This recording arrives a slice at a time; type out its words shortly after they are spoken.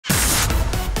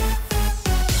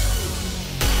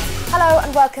Hello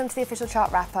and welcome to the official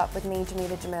chart wrap-up with me,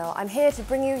 Jameela Jamil. I'm here to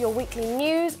bring you your weekly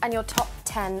news and your top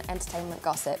 10 entertainment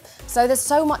gossip. So there's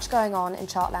so much going on in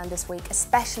Chartland this week,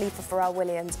 especially for Pharrell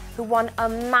Williams, who won a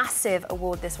massive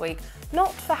award this week.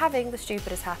 Not for having the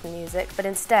stupidest happy music, but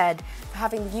instead for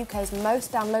having the UK's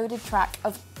most downloaded track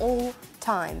of all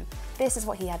time. This is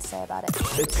what he had to say about it.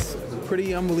 It's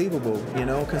pretty unbelievable, you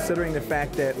know, considering the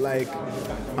fact that, like,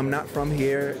 I'm not from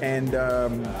here, and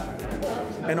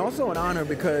also an honor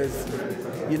because,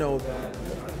 you know,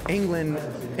 England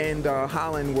and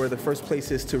Holland were the first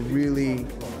places to really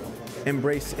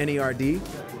embrace NERD.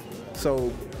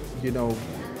 So, you know,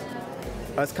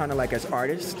 us kind of like as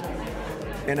artists,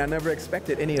 and I never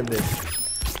expected any of this.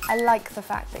 I like the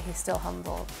fact that he's still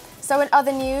humble. So in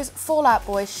other news, Fall Out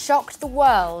Boy shocked the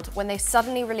world when they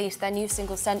suddenly released their new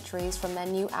single Centuries from their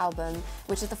new album,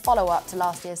 which is the follow-up to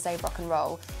last year's Save Rock and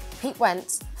Roll. Pete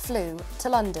Wentz flew to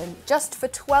London just for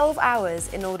 12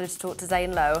 hours in order to talk to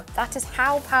Zane Lowe. That is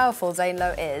how powerful Zane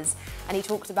Lowe is. And he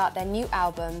talked about their new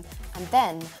album and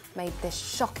then made this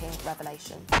shocking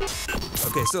revelation.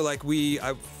 Okay, so like we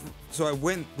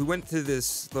went to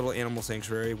this little animal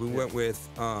sanctuary. We went with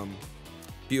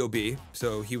B.O.B.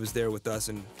 So he was there with us,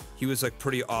 and he was like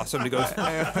pretty awesome to go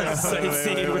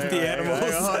sightseeing with the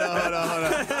animals.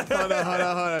 Hold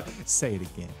on. Say it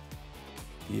again.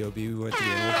 B.O.B. we went to the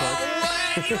animal park.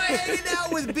 What? You were hanging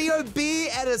out with B.O.B.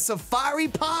 at a safari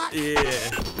park? Yeah.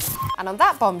 And on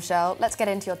that bombshell, let's get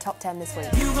into your top 10 this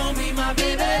week.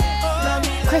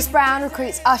 Chris Brown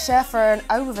recruits Usher for an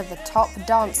over-the-top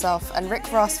dance-off, and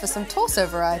Rick Ross for some torso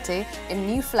variety in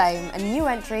New Flame, a new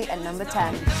entry at number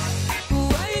 10.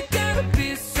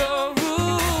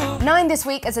 9 this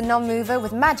week as a non-mover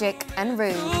with Magic and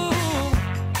Rude.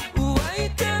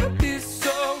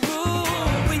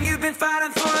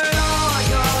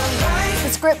 The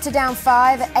Script are down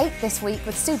 5 at 8 this week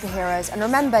with Superheroes, and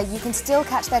remember, you can still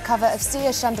catch their cover of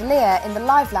Sia's Chandelier in the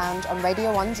Live Lounge on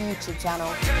Radio 1's YouTube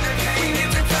channel.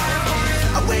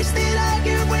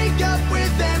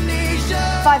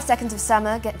 5 Seconds of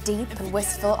Summer get deep and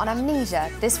wistful on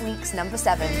Amnesia, this week's number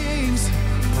 7.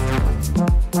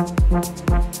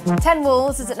 10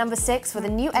 Wolves is at number 6 with a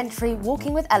new entry,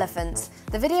 Walking with Elephants.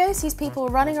 The video sees people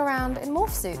running around in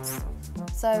morph suits.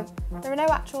 So there are no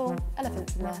actual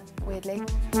elephants in there, weirdly.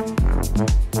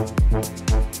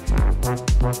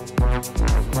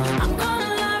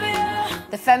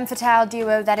 The femme fatale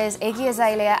duo that is Iggy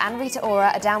Azalea and Rita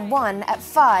Ora are down 1 at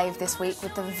 5 this week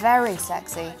with the very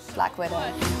sexy Black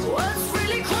Widow.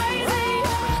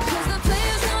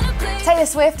 Taylor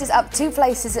Swift is up 2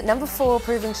 places at number 4,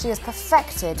 proving she has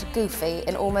perfected Goofy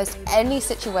in almost any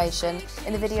situation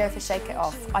in the video for Shake It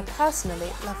Off. I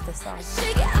personally love this song.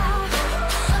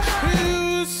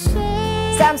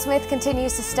 Sam Smith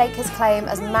continues to stake his claim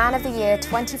as Man of the Year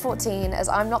 2014 as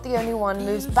I'm Not the Only One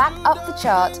moves back up the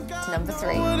chart to number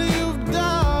 3.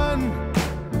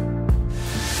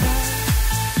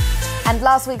 And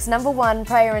last week's number 1,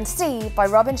 Prayer in C by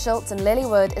Robin Schulz and Lily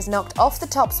Wood is knocked off the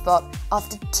top spot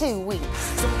after 2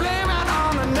 weeks.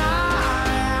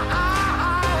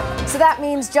 So that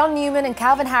means John Newman and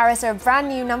Calvin Harris are a brand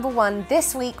new number 1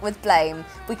 this week with Blame.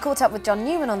 We caught up with John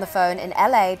Newman on the phone in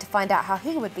LA to find out how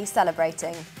he would be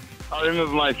celebrating. I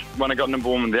remember when I got number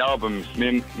 1 with the album, me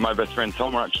and my best friend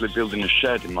Tom were actually building a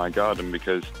shed in my garden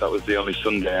because that was the only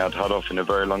Sunday I'd had off in a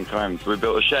very long time. So we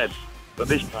built a shed. But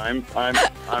this time,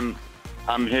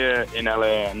 I'm here in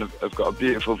LA and I've got a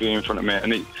beautiful view in front of me,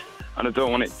 and I don't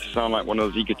want it to sound like one of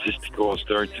those egotistical or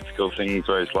stereotypical things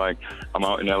where it's like I'm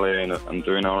out in LA and I'm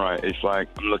doing all right. It's like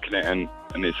I'm looking at it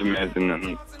and it's amazing,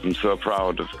 and I'm so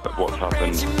proud of what's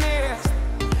happened.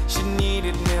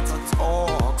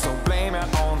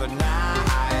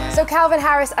 So Calvin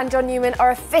Harris and John Newman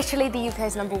are officially the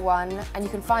UK's number 1, and you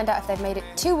can find out if they've made it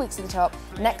 2 weeks to the top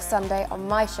next Sunday on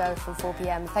my show from 4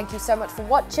 p.m. Thank you so much for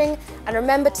watching, and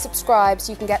remember to subscribe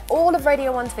so you can get all of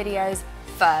Radio 1's videos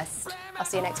first. I'll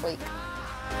see you next week.